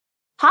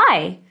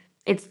Hi,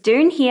 it's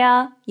Doone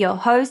here, your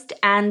host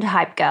and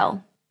hype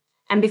girl.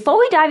 And before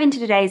we dive into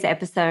today's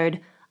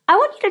episode, I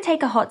want you to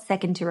take a hot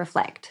second to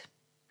reflect.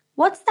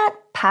 What's that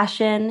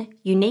passion,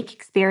 unique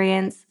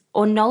experience,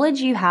 or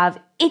knowledge you have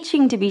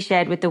itching to be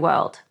shared with the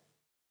world?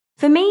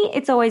 For me,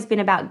 it's always been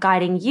about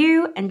guiding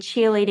you and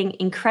cheerleading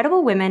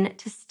incredible women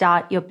to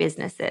start your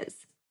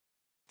businesses.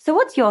 So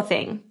what's your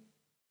thing?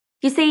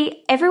 You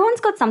see,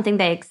 everyone's got something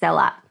they excel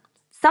at,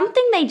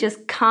 something they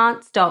just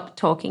can't stop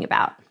talking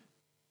about.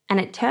 And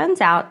it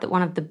turns out that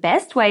one of the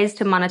best ways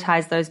to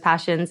monetize those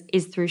passions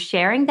is through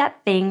sharing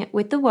that thing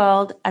with the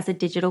world as a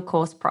digital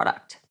course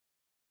product.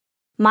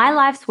 My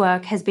life's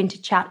work has been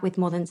to chat with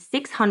more than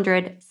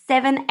 600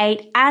 7,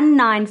 8, and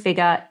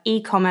 9-figure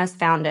e-commerce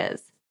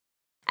founders.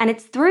 And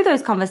it's through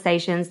those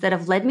conversations that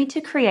have led me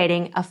to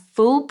creating a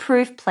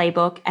foolproof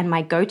playbook and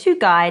my go-to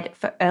guide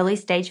for early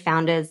stage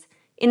founders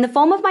in the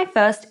form of my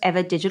first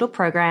ever digital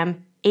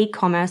program,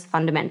 E-commerce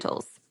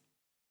Fundamentals.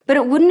 But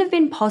it wouldn't have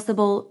been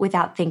possible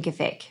without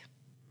Thinkific.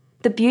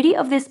 The beauty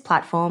of this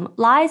platform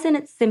lies in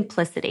its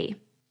simplicity.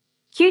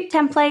 Cute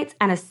templates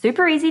and a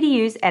super easy to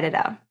use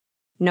editor.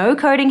 No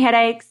coding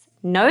headaches,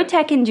 no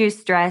tech-induced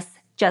stress,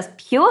 just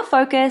pure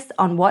focus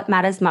on what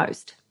matters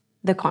most,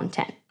 the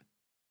content.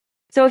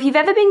 So if you've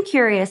ever been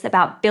curious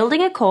about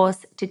building a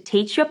course to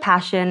teach your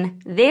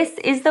passion, this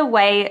is the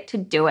way to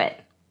do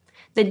it.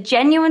 The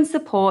genuine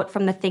support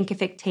from the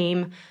Thinkific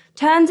team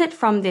turns it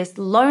from this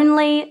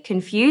lonely,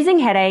 confusing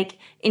headache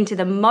into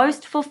the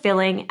most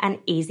fulfilling and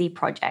easy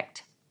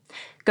project.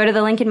 Go to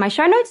the link in my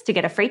show notes to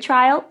get a free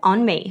trial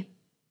on me.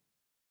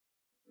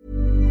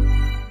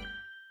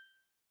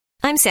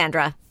 I'm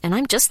Sandra, and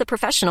I'm just the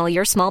professional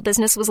your small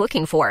business was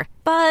looking for.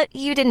 But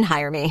you didn't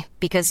hire me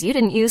because you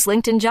didn't use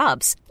LinkedIn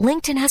Jobs.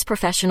 LinkedIn has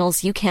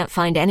professionals you can't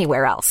find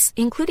anywhere else,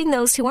 including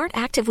those who aren't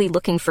actively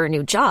looking for a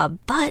new job,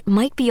 but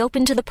might be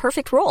open to the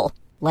perfect role,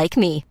 like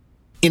me.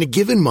 In a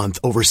given month,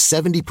 over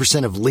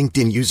 70% of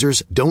LinkedIn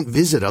users don't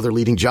visit other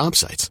leading job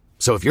sites.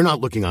 So if you're not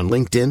looking on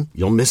LinkedIn,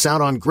 you'll miss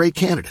out on great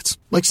candidates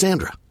like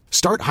Sandra.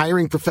 Start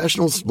hiring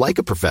professionals like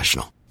a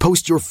professional.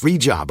 Post your free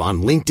job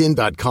on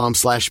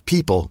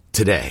linkedin.com/people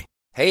today.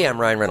 Hey, I'm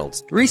Ryan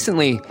Reynolds.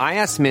 Recently, I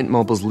asked Mint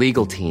Mobile's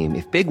legal team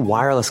if big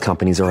wireless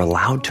companies are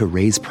allowed to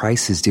raise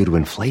prices due to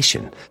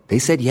inflation. They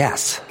said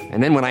yes.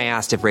 And then when I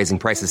asked if raising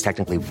prices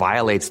technically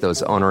violates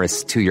those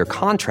onerous 2-year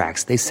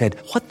contracts, they said,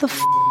 "What the f***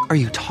 are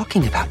you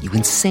talking about, you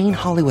insane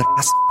Hollywood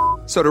ass?"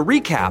 So to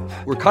recap,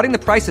 we're cutting the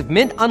price of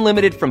Mint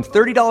Unlimited from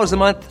 $30 a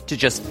month to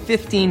just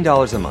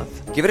 $15 a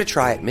month. Give it a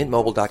try at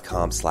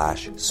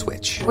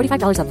mintmobile.com/switch.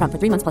 $45 up front for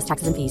 3 months plus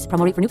taxes and fees.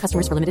 Promo rate for new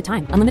customers for limited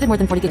time. Unlimited more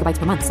than 40 gigabytes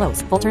per month.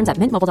 Slows full terms at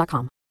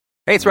mintmobile.com.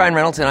 Hey, it's Ryan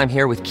Reynolds, and I'm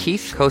here with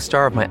Keith,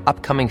 co-star of my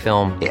upcoming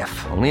film,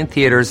 If, only in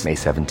theaters May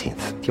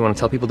 17th. Do you want to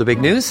tell people the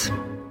big news?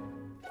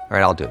 All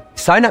right, I'll do it.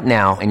 Sign up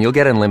now and you'll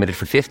get unlimited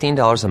for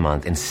 $15 a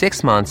month and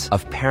 6 months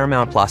of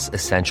Paramount Plus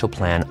Essential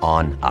Plan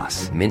on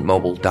us.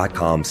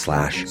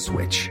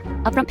 mintmobile.com/switch.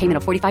 Upfront payment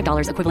of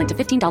 $45 equivalent to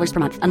 $15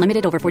 per month.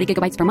 Unlimited over 40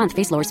 gigabytes per month.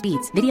 Face lower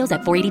speeds. Videos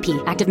at 480p.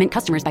 Active Mint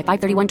customers by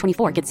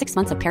 531.24 get 6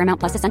 months of Paramount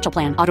Plus Essential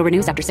Plan. Auto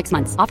renews after 6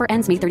 months. Offer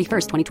ends May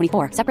 31st,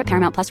 2024. Separate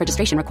Paramount Plus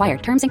registration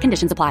required. Terms and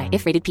conditions apply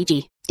if rated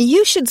PG.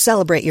 You should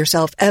celebrate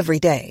yourself every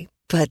day.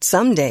 But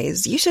some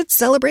days you should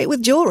celebrate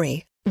with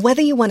jewelry.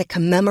 Whether you want to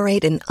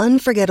commemorate an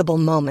unforgettable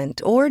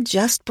moment or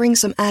just bring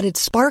some added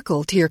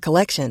sparkle to your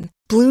collection,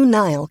 Blue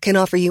Nile can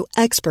offer you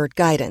expert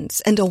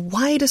guidance and a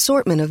wide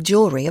assortment of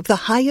jewelry of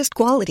the highest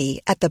quality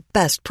at the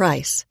best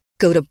price.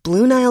 Go to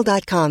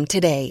BlueNile.com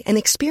today and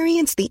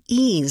experience the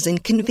ease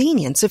and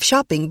convenience of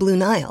shopping Blue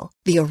Nile,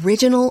 the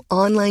original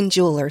online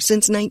jeweler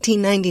since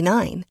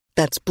 1999.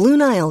 That's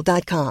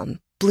BlueNile.com.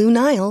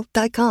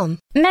 BlueNile.com.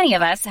 Many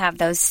of us have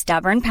those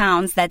stubborn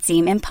pounds that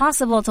seem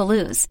impossible to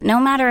lose, no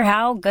matter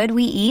how good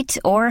we eat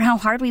or how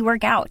hard we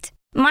work out.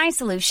 My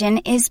solution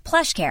is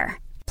PlushCare.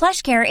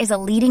 PlushCare is a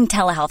leading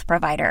telehealth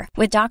provider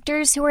with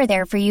doctors who are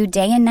there for you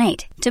day and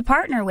night to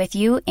partner with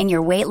you in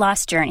your weight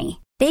loss journey.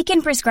 They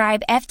can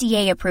prescribe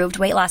FDA-approved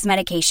weight loss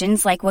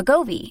medications like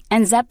Wegovy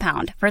and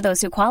Zepbound for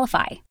those who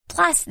qualify.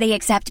 Plus, they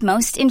accept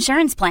most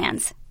insurance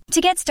plans. To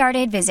get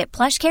started, visit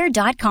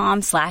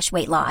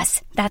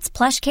plushcare.com/weightloss. That's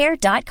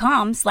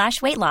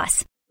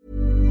plushcare.com/weightloss.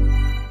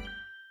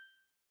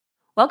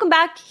 Welcome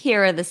back.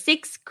 Here are the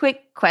 6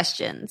 quick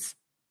questions.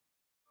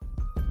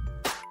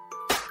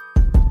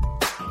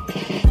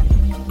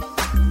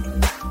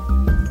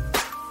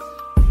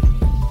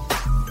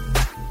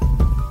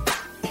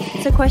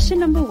 So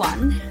question number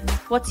 1,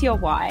 what's your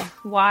why?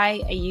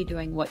 Why are you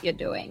doing what you're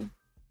doing?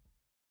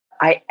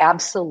 I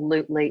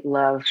absolutely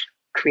love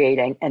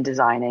creating and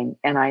designing,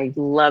 and I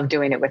love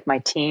doing it with my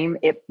team.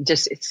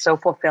 It's so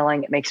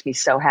fulfilling. It makes me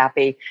so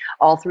happy.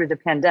 All through the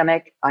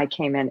pandemic, I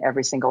came in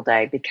every single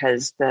day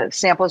because the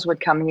samples would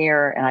come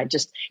here, and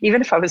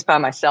even if I was by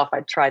myself,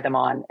 I'd try them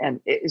on.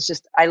 And it's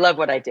just, I love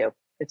what I do.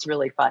 It's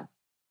really fun.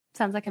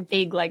 Sounds like a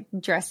big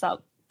dress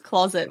up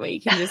closet where you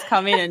can just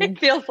come in and it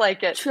feels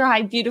like it.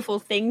 Try beautiful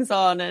things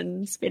on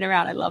and spin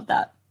around. I love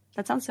that.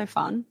 That sounds so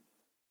fun.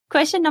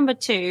 Question number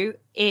 2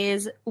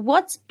 is,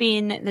 what's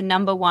been the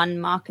number one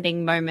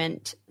marketing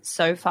moment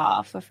so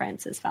far for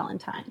Frances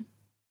Valentine?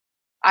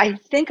 I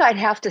think I'd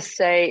have to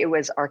say it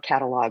was our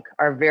catalog,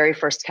 our very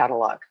first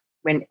catalog.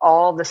 When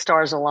all the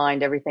stars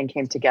aligned, everything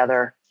came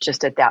together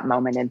just at that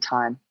moment in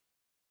time.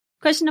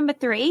 Question number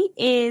 3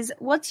 is,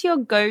 what's your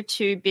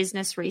go-to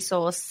business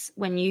resource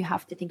when you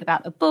have to think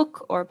about a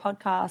book or a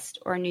podcast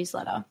or a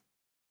newsletter?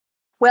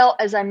 Well,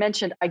 as I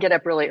mentioned, I get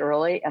up really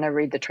early and I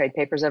read the trade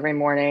papers every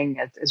morning,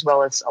 as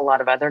well as a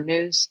lot of other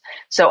news.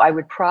 So I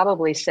would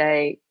probably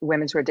say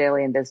Women's Wear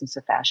Daily and Business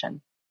of Fashion.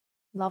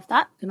 Love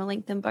that. I'm going to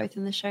link them both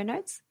in the show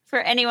notes for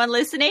anyone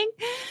listening.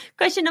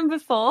 Question number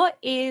 4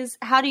 is,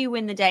 how do you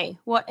win the day?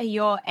 What are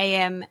your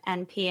AM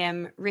and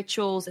PM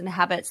rituals and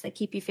habits that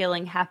keep you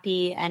feeling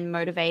happy and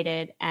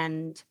motivated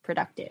and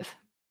productive?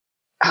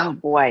 Oh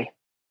boy,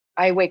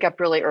 I wake up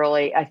really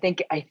early. I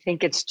think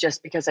it's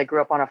just because I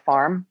grew up on a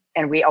farm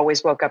and we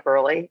always woke up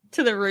early.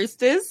 To the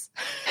roosters.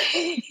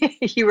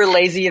 You were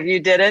lazy if you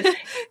did it.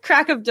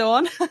 Crack of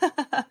dawn.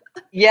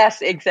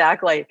 Yes,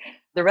 exactly.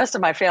 The rest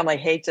of my family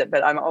hates it,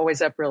 but I'm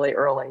always up really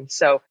early.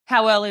 So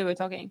how early are we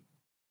talking?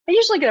 I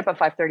usually get up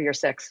at 5:30 or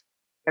 6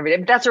 every day.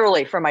 But that's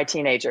early for my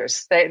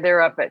teenagers.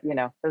 They're up at,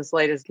 as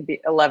late as could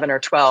be 11 or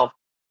 12.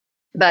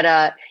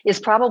 But it's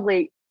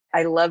probably,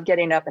 I love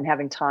getting up and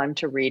having time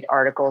to read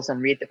articles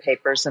and read the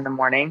papers in the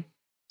morning.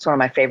 It's one of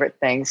my favorite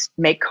things.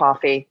 Make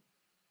coffee,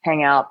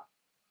 hang out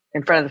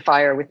in front of the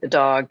fire with the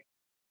dog.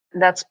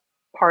 That's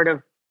part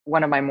of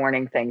one of my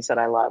morning things that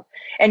I love.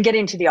 And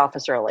getting to the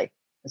office early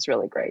is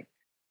really great.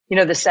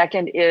 The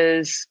second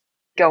is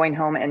going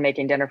home and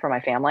making dinner for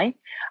my family.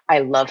 I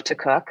love to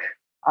cook.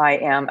 I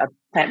am a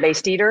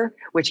plant-based eater,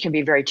 which can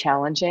be very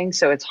challenging.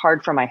 So it's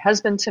hard for my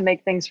husband to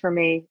make things for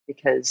me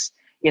because,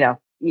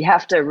 you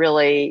have to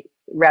really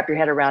wrap your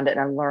head around it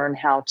and learn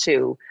how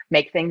to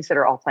make things that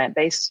are all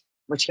plant-based,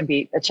 which can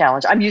be a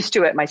challenge. I'm used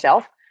to it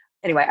myself.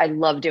 Anyway, I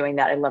love doing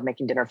that. I love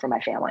making dinner for my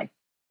family.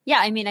 Yeah,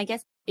 I mean, I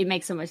guess it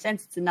makes so much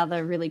sense. It's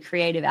another really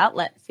creative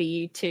outlet for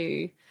you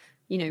to,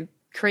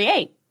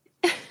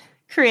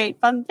 create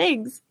fun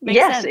things.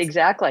 Yes, sense.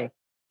 Exactly.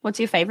 What's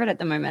your favorite at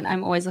the moment?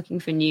 I'm always looking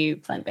for new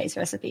plant-based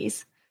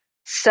recipes.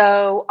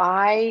 So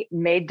I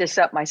made this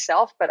up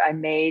myself, but I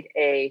made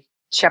a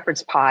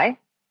shepherd's pie,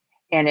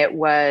 and it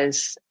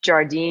was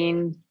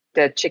jardine,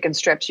 the chicken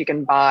strips you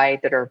can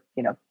buy that are,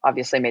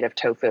 obviously made of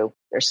tofu,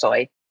 they're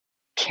soy,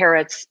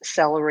 carrots,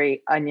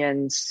 celery,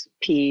 onions,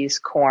 peas,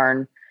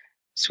 corn,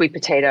 sweet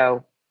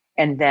potato,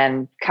 and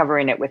then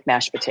covering it with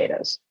mashed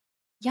potatoes.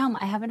 Yum.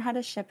 I haven't had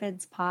a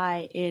shepherd's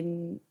pie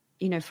in,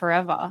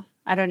 forever.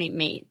 I don't eat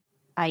meat.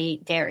 I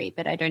eat dairy,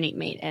 but I don't eat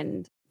meat.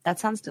 And that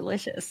sounds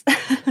delicious.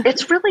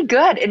 It's really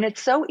good. And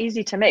it's so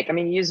easy to make. I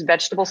mean, you use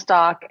vegetable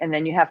stock and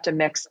then you have to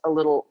mix a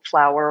little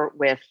flour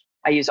with,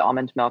 I use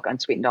almond milk,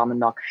 unsweetened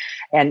almond milk,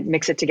 and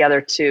mix it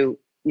together to,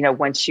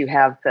 once you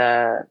have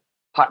the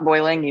pot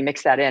boiling, you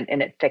mix that in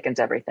and it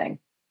thickens everything.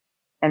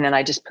 And then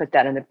I just put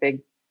that in a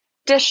big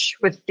dish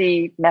with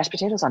the mashed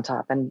potatoes on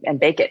top and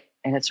bake it.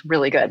 And it's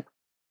really good.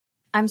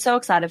 I'm so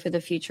excited for the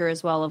future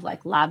as well of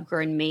like lab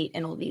grown meat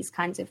and all these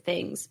kinds of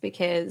things,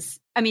 because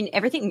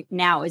everything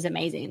now is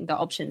amazing. The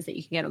options that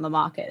you can get on the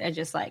market are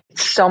just like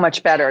so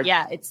much better.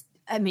 Yeah.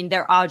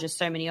 There are just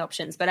so many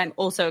options, but I'm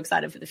also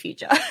excited for the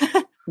future.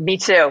 Me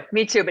too.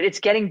 But it's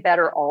getting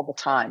better all the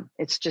time.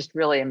 It's just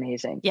really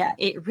amazing. Yeah,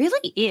 it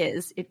really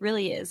is. It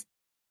really is.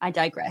 I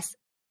digress.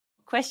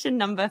 Question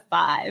number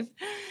 5.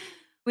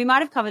 We might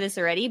have covered this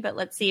already, but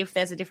let's see if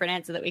there's a different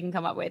answer that we can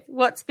come up with.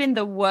 What's been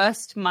the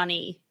worst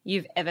money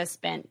you've ever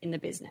spent in the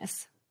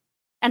business?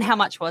 And how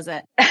much was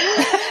it?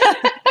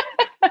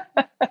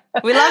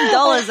 We love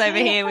dollars over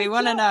here. We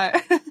want to know.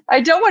 I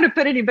don't want to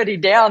put anybody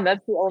down.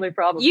 That's the only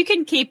problem. You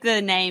can keep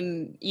the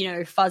name,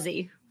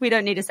 fuzzy. We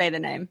don't need to say the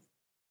name.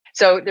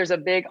 So there's a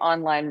big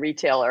online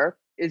retailer.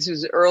 This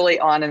was early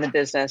on in the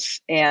business,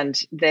 and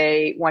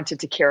they wanted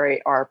to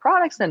carry our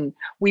products. And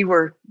we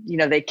were,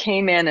 they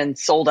came in and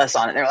sold us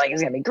on it. They're like,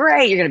 it's going to be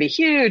great. You're going to be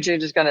huge. You're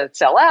just going to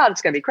sell out.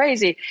 It's going to be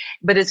crazy,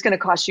 but it's going to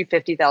cost you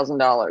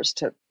 $50,000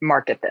 to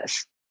market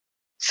this.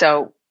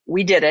 So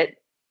we did it.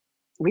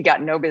 We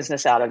got no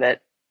business out of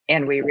it.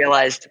 And we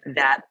realized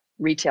that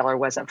retailer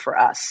wasn't for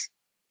us.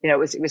 It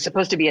was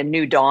supposed to be a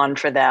new dawn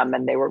for them,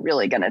 and they were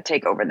really going to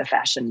take over the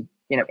fashion,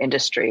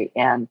 industry.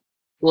 And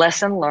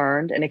lesson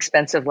learned, an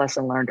expensive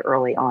lesson learned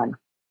early on.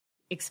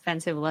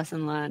 Expensive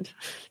lesson learned.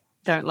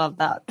 Don't love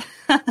that.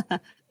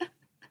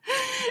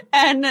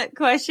 And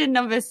question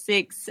number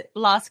 6,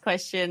 last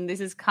question. This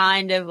is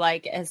kind of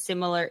like a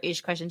similar-ish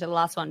question to the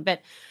last one,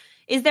 but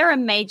is there a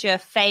major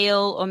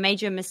fail or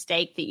major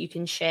mistake that you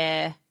can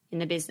share in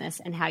the business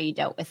and how you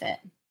dealt with it?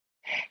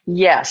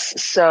 Yes.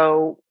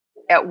 So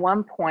at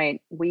one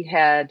point we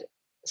had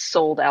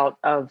sold out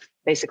of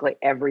basically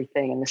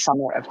everything in the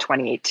summer of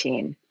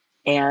 2018.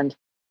 And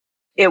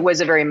it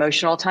was a very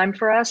emotional time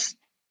for us.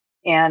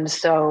 And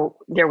so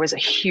there was a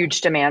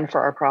huge demand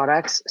for our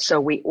products.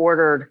 So we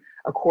ordered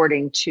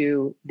according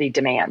to the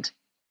demand,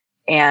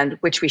 and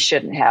which we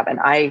shouldn't have. And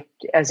I,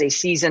 as a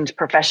seasoned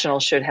professional,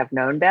 should have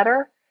known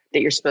better,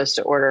 that you're supposed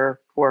to order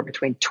for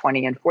between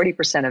 20 and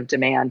 40% of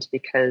demand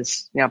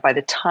because, by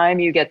the time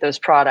you get those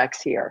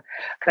products here,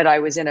 but I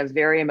was in a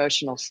very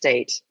emotional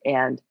state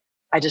and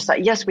I just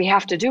thought, yes, we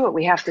have to do it.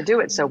 We have to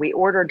do it. So we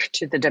ordered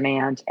to the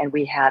demand and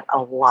we had a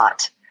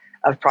lot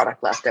of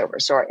product left over.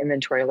 So our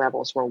inventory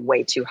levels were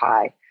way too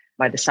high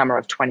by the summer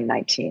of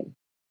 2019.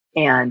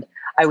 And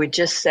I would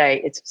just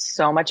say it's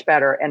so much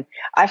better. And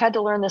I've had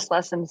to learn this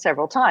lesson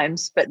several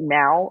times, but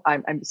now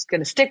I'm just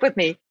going to stick with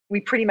me. We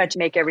pretty much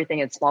make everything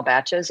in small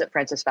batches at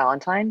Frances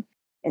Valentine.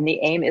 And the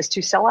aim is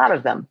to sell out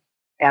of them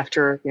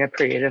after a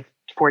period of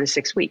 4 to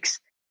 6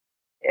 weeks.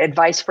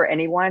 Advice for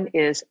anyone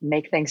is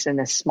make things in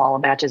as small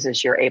batches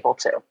as you're able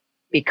to,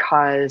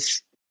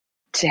 because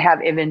to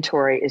have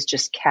inventory is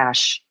just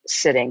cash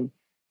sitting,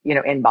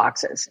 in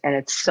boxes. And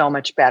it's so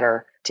much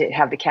better to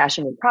have the cash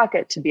in your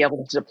pocket to be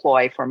able to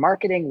deploy for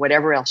marketing,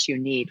 whatever else you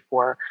need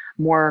for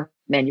more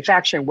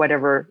manufacturing,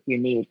 whatever you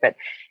need. But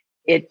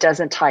it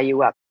doesn't tie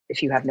you up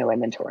if you have no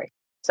inventory.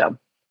 So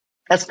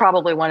that's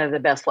probably one of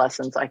the best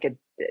lessons I could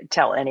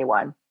tell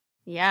anyone.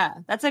 Yeah,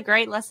 that's a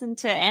great lesson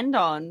to end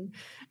on.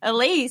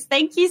 Elyce,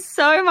 thank you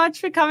so much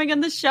for coming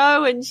on the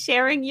show and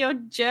sharing your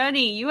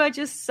journey. You are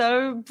just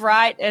so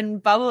bright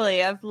and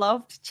bubbly. I've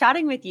loved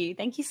chatting with you.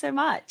 Thank you so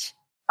much.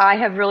 I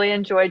have really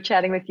enjoyed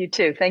chatting with you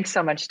too. Thanks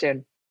so much,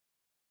 June.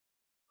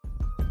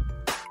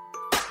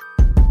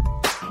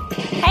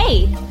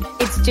 Hey,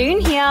 it's June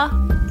here.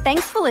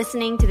 Thanks for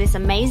listening to this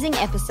amazing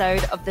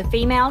episode of the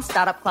Female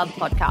Startup Club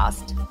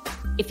podcast.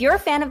 If you're a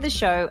fan of the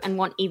show and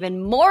want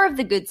even more of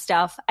the good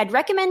stuff, I'd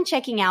recommend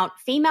checking out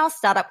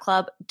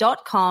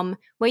femalestartupclub.com,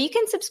 where you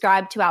can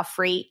subscribe to our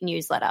free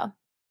newsletter.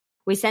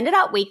 We send it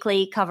out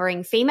weekly,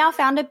 covering female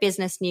founder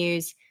business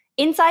news,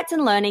 insights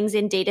and learnings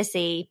in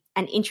D2C,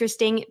 and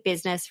interesting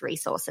business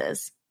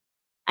resources.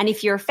 And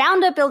if you're a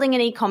founder building an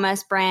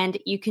e-commerce brand,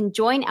 you can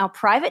join our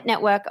private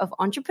network of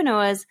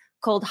entrepreneurs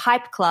called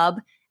Hype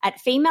Club at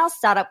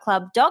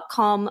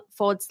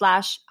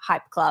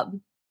femalestartupclub.com/Hype Club.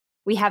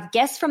 We have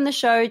guests from the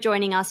show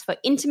joining us for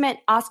intimate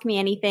Ask Me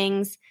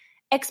Anythings,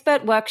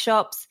 expert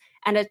workshops,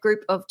 and a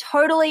group of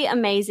totally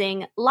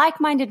amazing,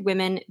 like-minded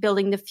women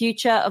building the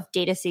future of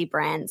D2C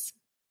brands.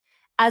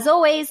 As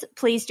always,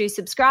 please do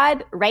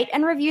subscribe, rate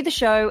and review the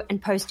show, and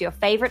post your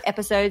favorite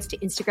episodes to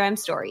Instagram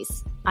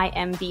stories. I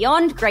am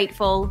beyond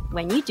grateful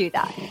when you do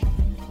that.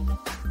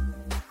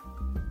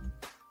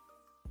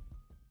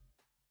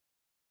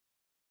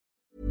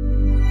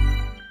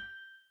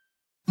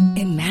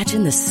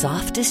 Imagine the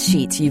softest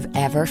sheets you've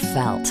ever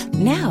felt.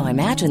 Now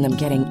imagine them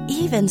getting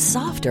even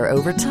softer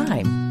over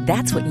time.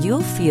 That's what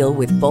you'll feel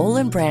with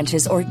Boll &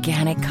 Branch's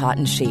organic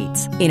cotton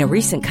sheets. In a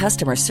recent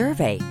customer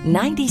survey,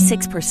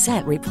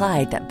 96%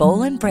 replied that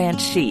Boll & Branch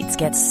sheets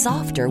get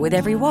softer with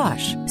every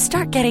wash.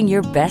 Start getting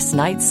your best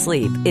night's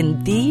sleep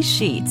in these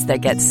sheets that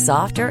get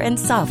softer and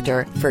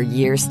softer for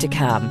years to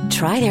come.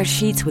 Try their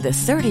sheets with a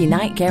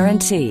 30-night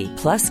guarantee.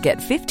 Plus, get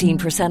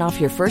 15%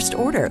 off your first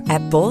order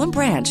at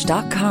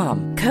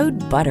bollandbranch.com.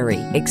 Code BUTTERY.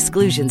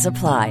 Exclusions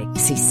apply.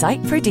 See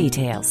site for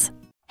details.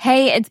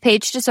 Hey, it's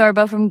Paige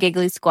DeSorbo from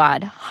Giggly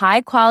Squad.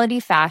 High quality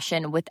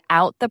fashion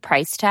without the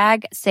price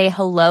tag. Say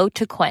hello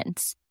to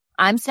Quince.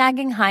 I'm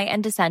snagging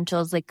high-end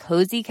essentials like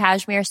cozy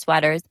cashmere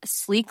sweaters,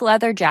 sleek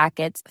leather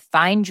jackets,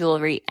 fine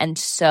jewelry, and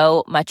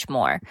so much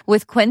more.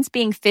 With Quince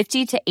being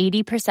 50 to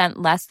 80%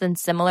 less than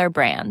similar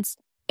brands.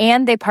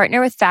 And they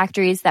partner with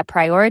factories that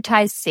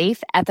prioritize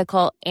safe,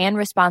 ethical, and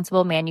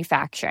responsible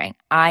manufacturing.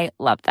 I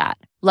love that.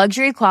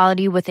 Luxury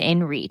quality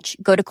within reach.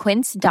 Go to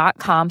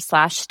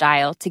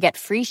quince.com/style to get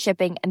free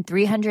shipping and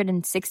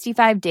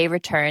 365-day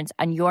returns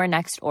on your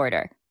next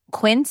order.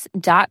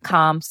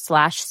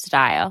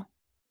 Quince.com/style.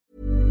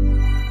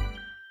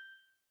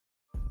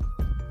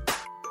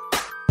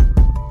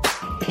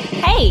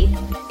 Hey,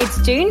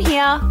 it's June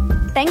here.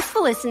 Thanks for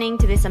listening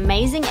to this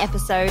amazing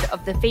episode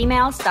of the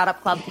Female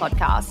Startup Club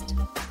podcast.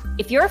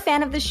 If you're a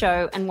fan of the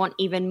show and want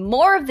even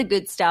more of the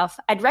good stuff,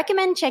 I'd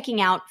recommend checking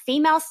out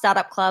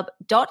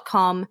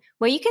femalestartupclub.com,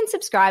 where you can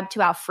subscribe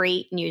to our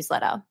free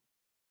newsletter.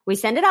 We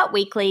send it out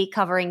weekly,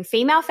 covering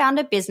female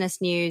founder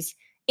business news,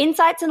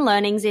 insights and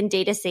learnings in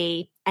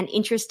D2C, and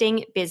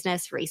interesting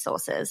business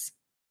resources.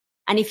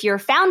 And if you're a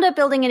founder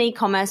building an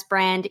e-commerce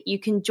brand, you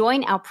can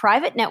join our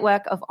private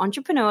network of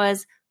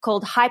entrepreneurs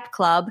called Hype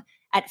Club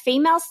at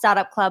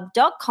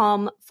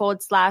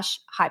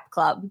femalestartupclub.com/Hype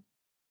Club.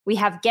 We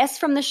have guests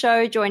from the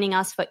show joining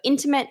us for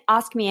intimate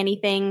Ask Me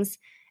Anythings,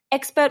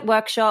 expert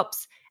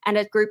workshops, and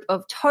a group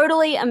of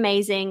totally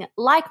amazing,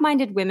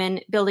 like-minded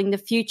women building the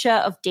future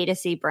of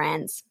D2C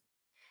brands.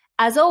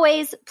 As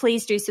always,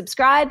 please do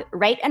subscribe,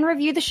 rate and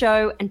review the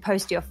show, and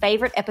post your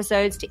favorite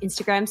episodes to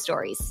Instagram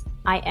stories.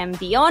 I am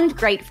beyond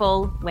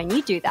grateful when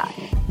you do that.